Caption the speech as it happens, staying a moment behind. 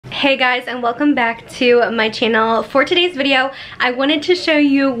Hey guys, and welcome back to my channel. For today's video, I wanted to show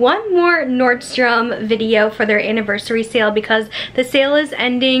you one more Nordstrom video for their anniversary sale because the sale is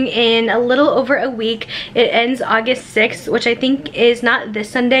ending in a little over a week. It ends August 6th, which I think is not this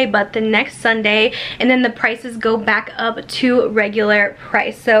Sunday, but the next Sunday, and then the prices go back up to regular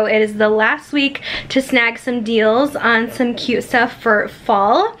price. So it is the last week to snag some deals on some cute stuff for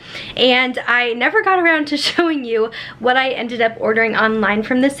fall, and I never got around to showing you what I ended up ordering online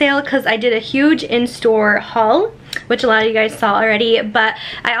from this sale because I did a huge in-store haul, which a lot of you guys saw already, but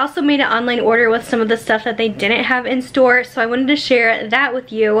I also made an online order with some of the stuff that they didn't have in store, so I wanted to share that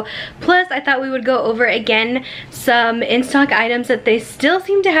with you. Plus, I thought we would go over again some in-stock items that they still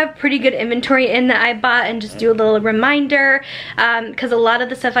seem to have pretty good inventory in that I bought, and just do a little reminder, because a lot of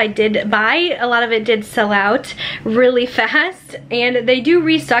the stuff I did buy, a lot of it did sell out really fast, and they do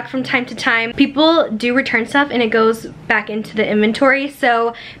restock from time to time. People do return stuff and it goes back into the inventory,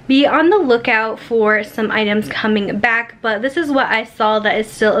 so be on the lookout for some items coming back. But this is what I saw that is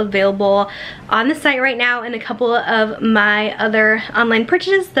still available on the site right now, and a couple of my other online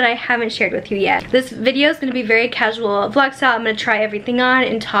purchases that I haven't shared with you yet. This video is going to be very casual vlog style. I'm going to try everything on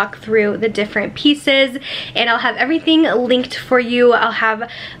and talk through the different pieces, and I'll have everything linked for you. I'll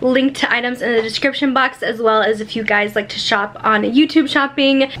have linked items in the description box, as well as if you guys like to shop on YouTube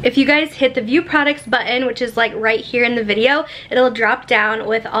shopping. If you guys hit the view products button, which is like right here in the video, it'll drop down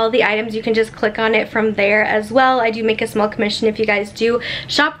with all the items. You can just click on it from there as well. I do make a small commission if you guys do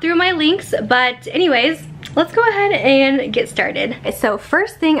shop through my links, but anyways, let's go ahead and get started. So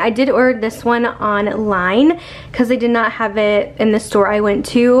first thing, I did order this one online because they did not have it in the store I went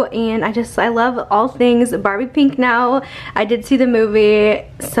to, and I love all things Barbie pink now. I did see the movie,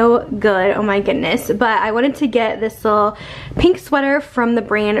 so good, oh my goodness. But I wanted to get this little pink sweater from the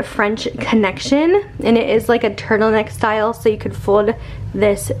brand French Connection, and it is like a turtleneck style, so you could fold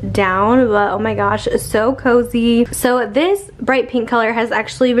this down, but oh my gosh, so cozy. So this bright pink color has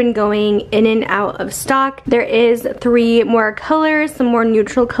actually been going in and out of stock. There is 3 more colors, some more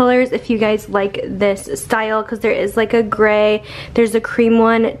neutral colors if you guys like this style, because there is like a gray, there's a cream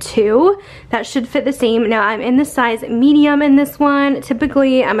one too that should fit the same. Now I'm in the size medium in this one.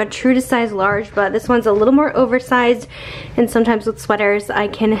 Typically I'm a true to size large, but this one's a little more oversized, and sometimes with sweaters I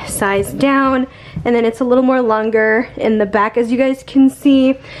can size down, and then it's a little more longer in the back, as you guys can see.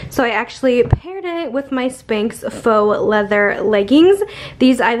 So I actually paired it with my Spanx faux leather leggings.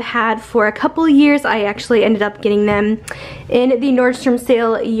 These I've had for a couple years. I actually ended up getting them in the Nordstrom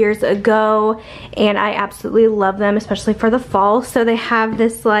sale years ago, and I absolutely love them, especially for the fall. So they have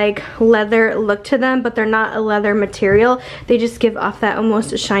this like leather look to them, but they're not a leather material. They just give off that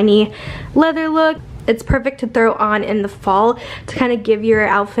almost shiny leather look. It's perfect to throw on in the fall to kind of give your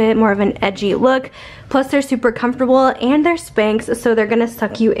outfit more of an edgy look. Plus they're super comfortable, and they're Spanx, so they're gonna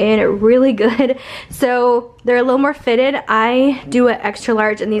suck you in really good. So they're a little more fitted. I do an extra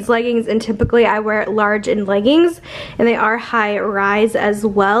large in these leggings, and typically I wear large in leggings, and they are high rise as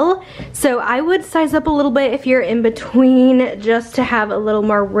well. So I would size up a little bit if you're in between, just to have a little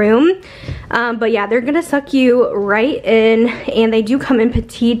more room. But yeah, they're gonna suck you right in, and they do come in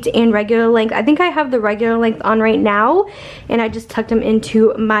petite and regular length. I think I have the regular length on right now, and I just tucked them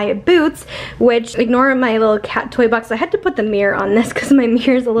into my boots, which, ignore my little cat toy box. I had to put the mirror on this because my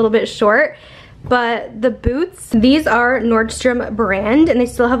mirror is a little bit short. But the boots, these are Nordstrom brand, and they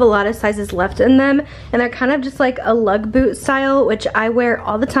still have a lot of sizes left in them, and they're kind of just like a lug boot style, which I wear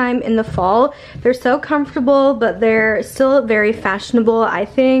all the time in the fall. They're so comfortable, but they're still very fashionable, I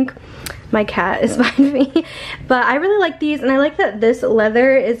think. My cat is behind me. But I really like these, and I like that this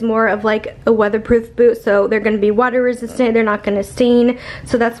leather is more of like a weatherproof boot, so they're going to be water resistant, they're not going to stain.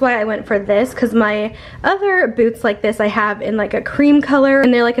 So that's why I went for this, because my other boots like this I have in like a cream color,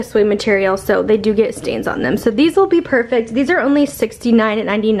 and they're like a suede material, so they do get stains on them. So these will be perfect. These are only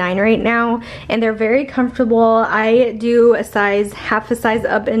 $69.99 right now, and they're very comfortable. I do a size, half a size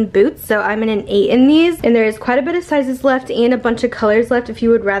up in boots, so I'm in an 8 in these, and there is quite a bit of sizes left and a bunch of colors left. If you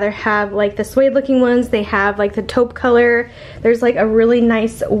would rather have like the suede looking ones, they have like the taupe color. There's like a really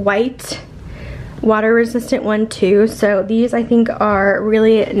nice white water resistant one too. So these I think are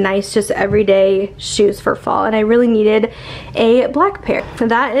really nice, just everyday shoes for fall, and I really needed a black pair. So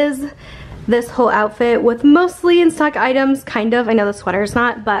that is this whole outfit with mostly in stock items, kind of. I know the sweater's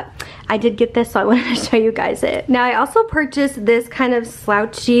not, but I did get this, so I wanted to show you guys it. Now, I also purchased this kind of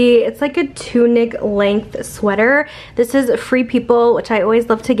slouchy, it's like a tunic length sweater. This is Free People, which I always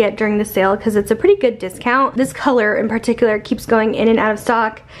love to get during the sale because it's a pretty good discount. This color in particular keeps going in and out of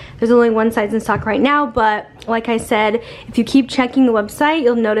stock. There's only one size in stock right now, but like I said, if you keep checking the website,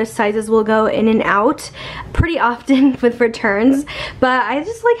 you'll notice sizes will go in and out pretty often with returns. But I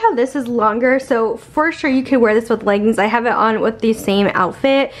just like how this is longer, so for sure you could wear this with leggings. I have it on with the same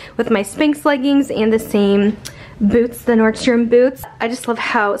outfit with my Spanx leggings and the same boots, the Nordstrom boots. I just love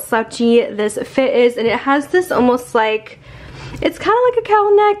how slouchy this fit is, and it has this almost like, it's kind of like a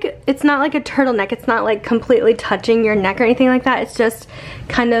cowl neck. It's not like a turtleneck. It's not like completely touching your neck or anything like that. It's just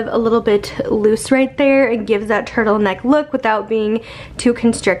kind of a little bit loose right there. It gives that turtleneck look without being too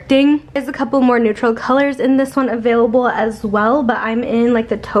constricting. There's a couple more neutral colors in this one available as well, but I'm in like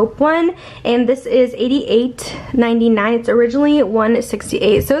the taupe one, and this is $88.99. It's originally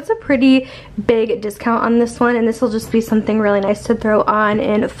 $168, so it's a pretty big discount on this one, and this will just be something really nice to throw on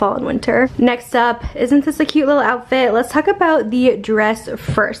in fall and winter. Next up, isn't this a cute little outfit? Let's talk about the dress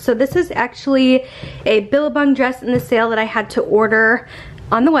first. So this is actually a Billabong dress in the sale that I had to order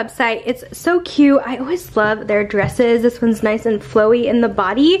on the website. It's so cute. I always love their dresses. This one's nice and flowy in the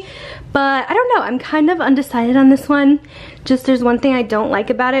body, but I don't know, I'm kind of undecided on this one. Just there's one thing I don't like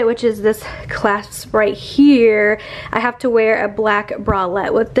about it, which is this clasp right here. I have to wear a black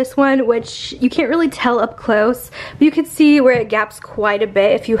bralette with this one, which you can't really tell up close, but you can see where it gaps quite a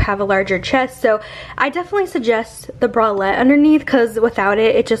bit if you have a larger chest. So I definitely suggest the bralette underneath, because without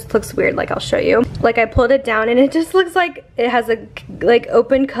it, it just looks weird. Like, I'll show you. Like, I pulled it down and it just looks like it has a like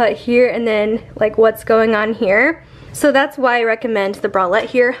open cut here and then like what's going on here. So that's why I recommend the bralette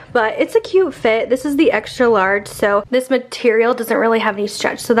here, but it's a cute fit. This is the extra large, so this material doesn't really have any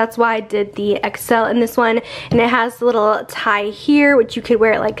stretch, so that's why I did the XL in this one. And it has a little tie here, which you could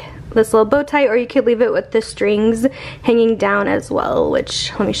wear like this little bow tie, or you could leave it with the strings hanging down as well,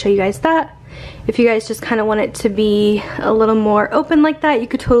 which let me show you guys that. If you guys just kind of want it to be a little more open like that, you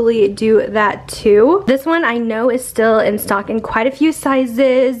could totally do that too. This one I know is still in stock in quite a few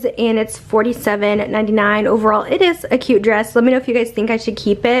sizes, and it's $47.99. Overall, it is a cute dress. Let me know if you guys think I should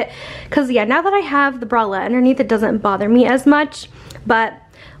keep it, because yeah, now that I have the bralette underneath, it doesn't bother me as much. But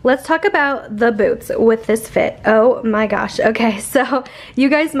let's talk about the boots with this fit. Oh my gosh. Okay, so you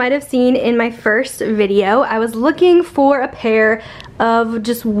guys might have seen in my first video, I was looking for a pair of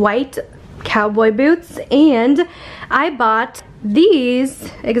just white cowboy boots, and I bought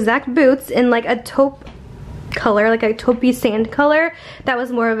these exact boots in like a taupe color, like a taupey sand color that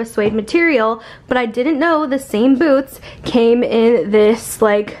was more of a suede material, but I didn't know the same boots came in this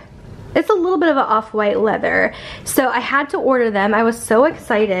like, it's a little bit of an off-white leather. So I had to order them. I was so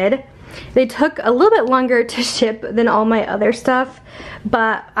excited. They took a little bit longer to ship than all my other stuff,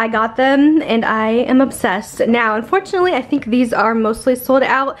 but I got them and I am obsessed. Now, unfortunately, I think these are mostly sold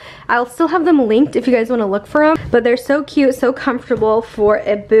out. I'll still have them linked if you guys want to look for them, but they're so cute, so comfortable for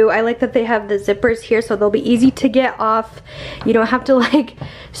a boot. I like that they have the zippers here, so they'll be easy to get off. You don't have to like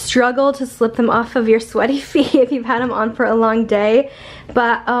struggle to slip them off of your sweaty feet if you've had them on for a long day.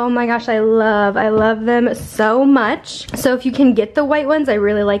 But oh my gosh, I love them so much. So if you can get the white ones, I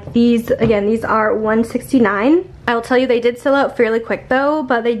really like these. Again, these are $169. I will tell you, they did sell out fairly quick though,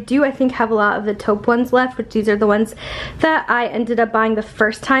 but they do, I think, have a lot of the taupe ones left, which these are the ones that I ended up buying the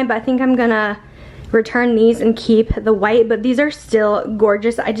first time. But I think I'm gonna return these and keep the white, but these are still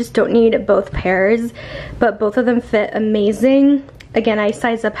gorgeous. I just don't need both pairs, but both of them fit amazing. Again, I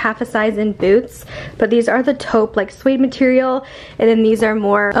size up half a size in boots, but these are the taupe like suede material, and then these are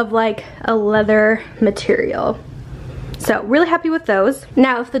more of like a leather material. So really happy with those.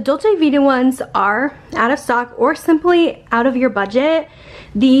 Now, if the Dolce Vita ones are out of stock or simply out of your budget,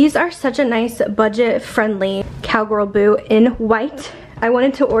 these are such a nice budget friendly cowgirl boot in white. I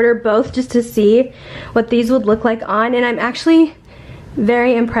wanted to order both just to see what these would look like on, and I'm actually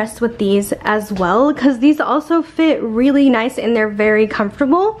very impressed with these as well, because these also fit really nice and they're very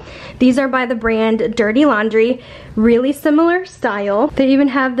comfortable. These are by the brand Dirty Laundry, really similar style. They even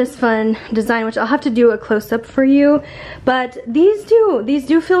have this fun design, which I'll have to do a close-up for you, but these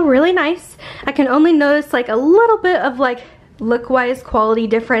do feel really nice. I can only notice like a little bit of like look-wise quality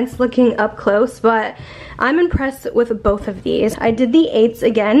difference looking up close, but I'm impressed with both of these. I did the 8s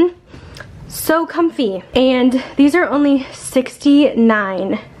again. So comfy, and these are only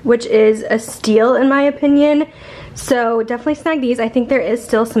 $69, which is a steal in my opinion. So definitely snag these. I think there is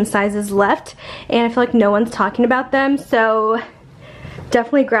still some sizes left, and I feel like no one's talking about them, so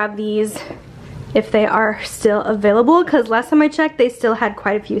definitely grab these if they are still available, because last time I checked they still had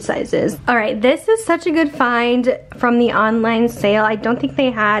quite a few sizes. Alright, this is such a good find from the online sale. I don't think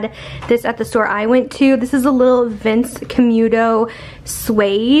they had this at the store I went to. This is a little Vince Camuto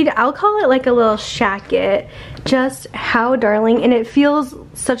suede. I'll call it like a little shacket. Just how darling, and it feels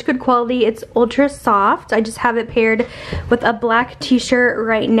such good quality. It's ultra soft. I just have it paired with a black t-shirt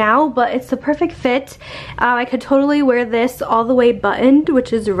right now, but it's the perfect fit. I could totally wear this all the way buttoned,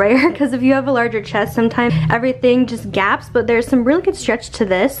 which is rare because if you have a larger chest, sometimes everything just gaps, but there's some really good stretch to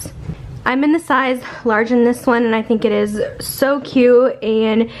this. I'm in the size large in this one, and I think it is so cute,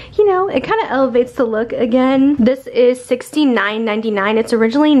 and you know, it kind of elevates the look again. This is $69.99. It's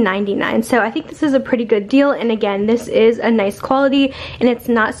originally $99, so I think this is a pretty good deal. And again, this is a nice quality, and it's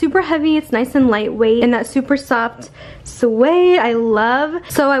not super heavy. It's nice and lightweight, and that super soft suede I love.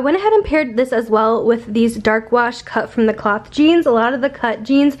 So I went ahead and paired this as well with these dark wash cut from the cloth jeans. A lot of the cut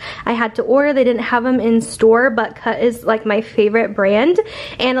jeans I had to order. They didn't have them in store, but Cut is like my favorite brand,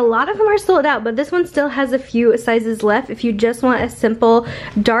 and a lot of them are sold out, but this one still has a few sizes left if you just want a simple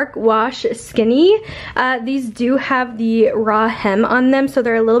dark wash skinny. These do have the raw hem on them, so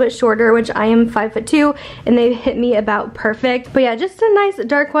they're a little bit shorter, which I am 5'2", and they hit me about perfect. But yeah, just a nice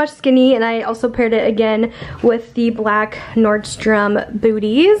dark wash skinny, and I also paired it again with the black Nordstrom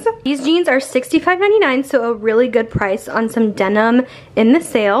booties. These jeans are $65.99, so a really good price on some denim in the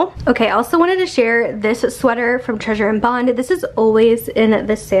sale. Okay, I also wanted to share this sweater from Treasure & Bond. This is always in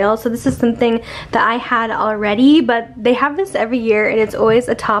the sale, so this is something that I had already, but they have this every year and it's always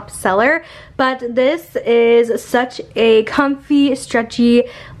a top seller. But this is such a comfy, stretchy,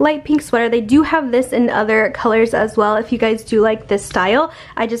 light pink sweater. They do have this in other colors as well if you guys do like this style.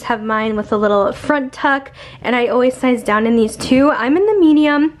 I just have mine with a little front tuck, and I always size down in these too. I'm in the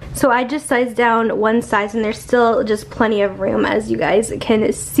medium, so I just sized down one size, and there's still just plenty of room, as you guys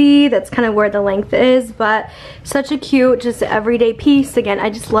can see. That's kind of where the length is, but such a cute, just everyday piece. Again, I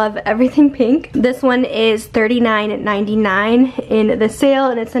just love everything pink. This one is $39.99 in the sale,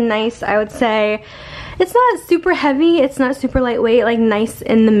 and it's a nice, I would say, it's not super heavy, it's not super lightweight, like nice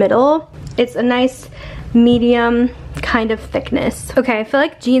in the middle. It's a nice medium kind of thickness. Okay, I feel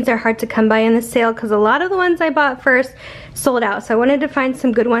like jeans are hard to come by in the sale because a lot of the ones I bought first sold out, so I wanted to find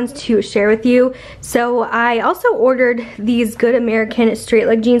some good ones to share with you. So I also ordered these Good American straight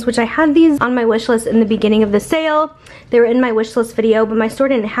leg jeans, which I had these on my wish list in the beginning of the sale. They were in my wish list video, but my store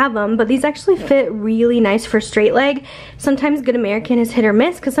didn't have them, but these actually fit really nice for straight leg. Sometimes Good American is hit or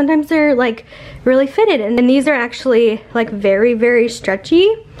miss because sometimes they're like really fitted, and these are actually like very, very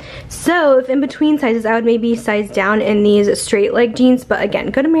stretchy. So if in between sizes, I would maybe size down in these straight leg jeans. But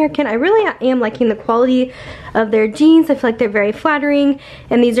again, Good American, I really am liking the quality of their jeans. I feel like they're very flattering,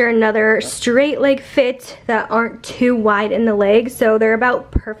 and these are another straight leg fit that aren't too wide in the legs, so they're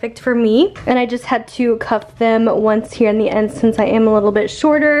about perfect for me. And I just had to cuff them once here in the end since I am a little bit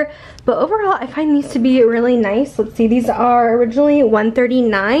shorter. But overall, I find these to be really nice. Let's see, these are originally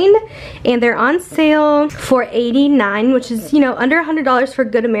 $139, and they're on sale for $89, which is, you know, under $100 for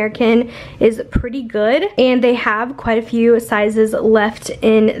Good American is pretty good. And they have quite a few sizes left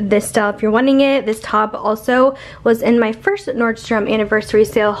in this style if you're wanting it. This top also was in my first Nordstrom anniversary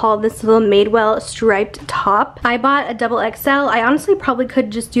sale haul, this little Madewell striped top. I bought a double XL. I honestly probably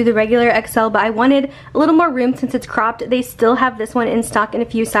could just do the regular XL, but I wanted a little more room since it's cropped. They still have this one in stock in a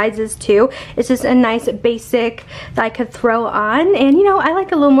few sizes too. It's just a nice basic that I could throw on, and you know, I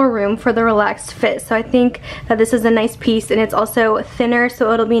like a little more room for the relaxed fit, so I think that this is a nice piece, and it's also thinner,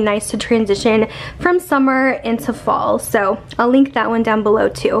 so it'll be nice to transition from summer into fall. So I'll link that one down below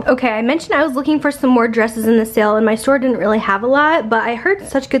too. Okay, I mentioned I was looking for some more dresses in the sale, and my store didn't really have a lot, but I heard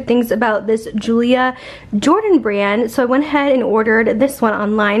such good things about this Julia Jordan brand, so I went ahead and ordered this one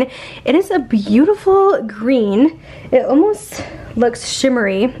online. It is a beautiful green. It almost looks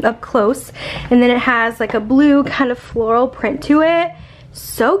shimmery up close, and then it has like a blue kind of floral print to it.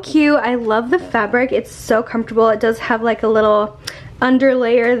 So cute. I love the fabric. It's so comfortable. It does have like a little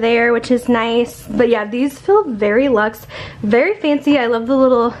underlayer there, which is nice. But yeah, these feel very luxe, very fancy. I love the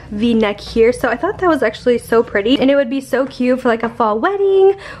little V-neck here, so I thought that was actually so pretty, and it would be so cute for like a fall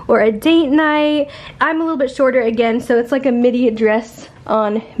wedding or a date night. I'm a little bit shorter again, so it's like a midi dress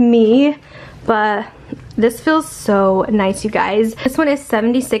on me, but This feels so nice, you guys. This one is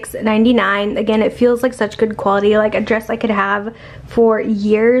 $76.99. Again, it feels like such good quality, like a dress I could have for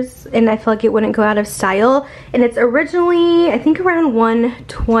years and I feel like it wouldn't go out of style. And it's originally, I think, around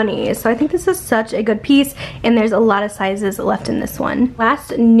 $120. So I think this is such a good piece, and there's a lot of sizes left in this one.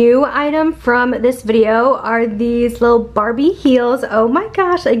 Last new item from this video are these little Barbie heels. Oh my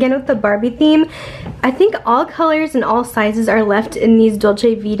gosh, again with the Barbie theme. I think all colors and all sizes are left in these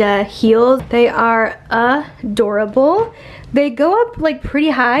Dolce Vita heels. They are adorable. They go up like pretty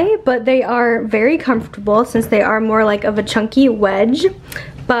high, but they are very comfortable since they are more like of a chunky wedge.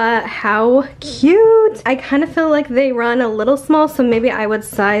 But how cute! I kind of feel like they run a little small, so maybe I would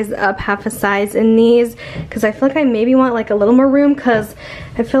size up half a size in these because I feel like I maybe want like a little more room because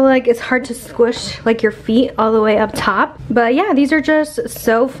I feel like it's hard to squish like your feet all the way up top. But yeah, these are just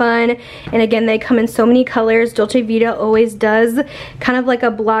so fun, and again, they come in so many colors. Dolce Vita always does kind of like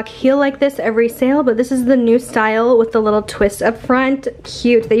a block heel like this every sale, but this is the new style with the little twist up front.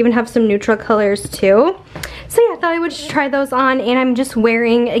 Cute. They even have some neutral colors too. So yeah, I thought I would try those on, and I'm just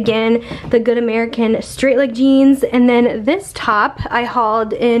wearing, again, the Good American straight leg jeans, and then this top I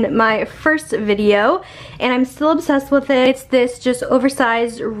hauled in my first video, and I'm still obsessed with it. It's this just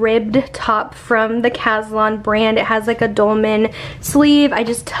oversized ribbed top from the Caslon brand. It has like a dolman sleeve. I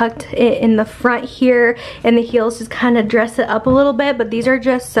just tucked it in the front here, and the heels just kind of dress it up a little bit, but these are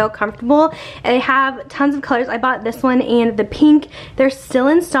just so comfortable, and they have tons of colors. I bought this one and the pink. They're still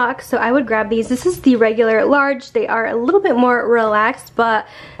in stock, so I would grab these. This is the regular large. They are a little bit more relaxed, but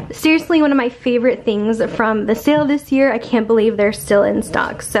seriously one of my favorite things from the sale this year. I can't believe they're still in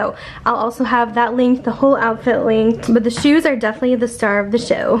stock. So I'll also have that linked, the whole outfit linked, but the shoes are definitely the star of the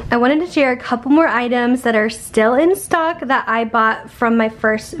show. I wanted to share a couple more items that are still in stock that I bought from my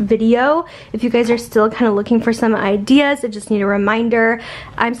first video. If you guys are still kind of looking for some ideas, I just need a reminder.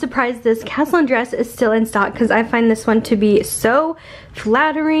 I'm surprised this Caslon dress is still in stock because I find this one to be so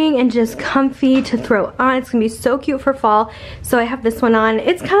flattering and just comfy to throw on. It's gonna be so cute for fall. So I have this one on.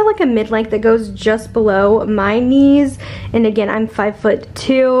 It's kind of like a mid-length that goes just below my knees, and again, I'm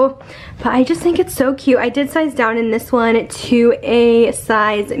 5'2", but I just think it's so cute. I did size down in this one to a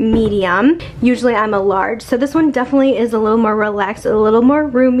size medium. Usually I'm a large, so this one definitely is a little more relaxed, a little more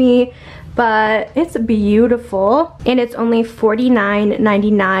roomy, but it's beautiful, and it's only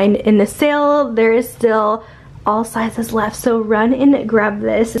 $49.99 in the sale. There is still all sizes left, so run and grab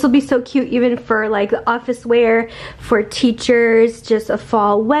this. This will be so cute even for like office wear, for teachers, just a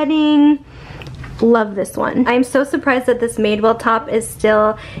fall wedding. Love this one. I'm so surprised that this Madewell top is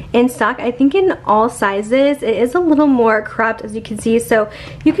still in stock. I think in all sizes. It is a little more cropped, as you can see, so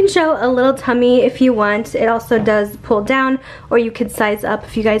you can show a little tummy if you want. It also does pull down, or you could size up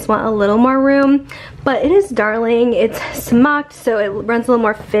if you guys want a little more room. But it is darling. It's smocked, so it runs a little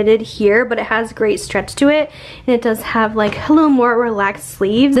more fitted here, but it has great stretch to it, and it does have like a little more relaxed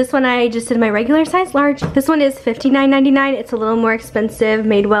sleeves. This one I just did my regular size large. This one is $59.99. It's a little more expensive.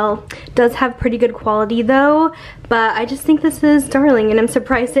 Madewell does have pretty good quality though, but I just think this is darling, and I'm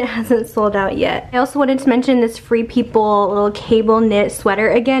surprised it hasn't sold out yet. I also wanted to mention this Free People little cable knit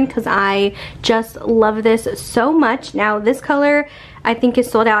sweater again because I just love this so much. Now this color I think is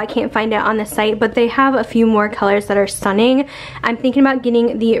sold out. I can't find it on the site, but they have a few more colors that are stunning. I'm thinking about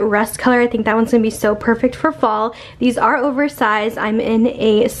getting the rust color. I think that one's gonna be so perfect for fall. These are oversized. I'm in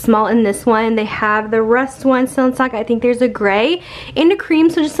a small in this one. They have the rust one still in stock. I think there's a gray and a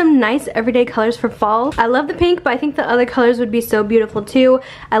cream, so just some nice everyday colors for fall. I love the pink, but I think the other colors would be so beautiful too.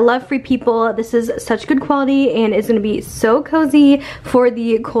 I love Free People. This is such good quality and is gonna be so cozy for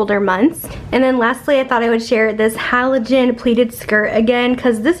the colder months. And then lastly, I thought I would share this halogen pleated skirt again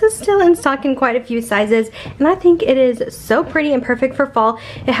because this is still in stock in quite a few sizes, and I think it is so pretty and perfect for fall.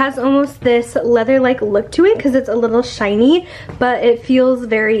 It has almost this leather-like look to it because it's a little shiny, but it feels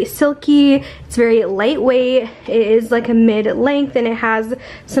very silky. It's very lightweight. It is like a mid-length, and it has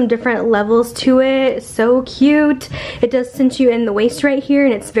some different levels to it. So cute. It does cinch you in the waist right here,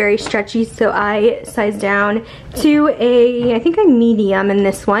 and it's very stretchy, so I sized down to I think a medium in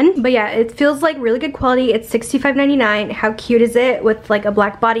this one. But yeah, it feels like really good quality. It's $65.99. How cute is it with like a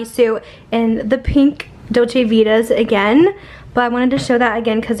black bodysuit and the pink Dolce Vitas again? But I wanted to show that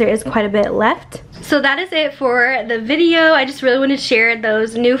again because there is quite a bit left. So that is it for the video. I just really wanted to share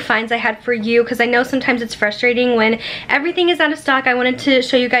those new finds I had for you because I know sometimes it's frustrating when everything is out of stock. I wanted to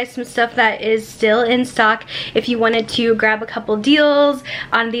show you guys some stuff that is still in stock if you wanted to grab a couple deals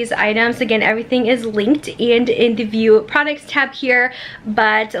on these items. Again, everything is linked and in the view products tab here.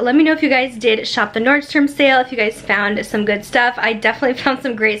 But let me know if you guys did shop the Nordstrom sale, if you guys found some good stuff. I definitely found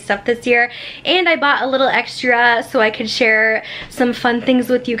some great stuff this year, and I bought a little extra so I could share share some fun things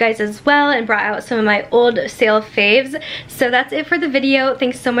with you guys as well and brought out some of my old sale faves. So that's it for the video.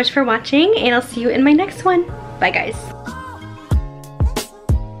 Thanks so much for watching, and I'll see you in my next one. Bye guys.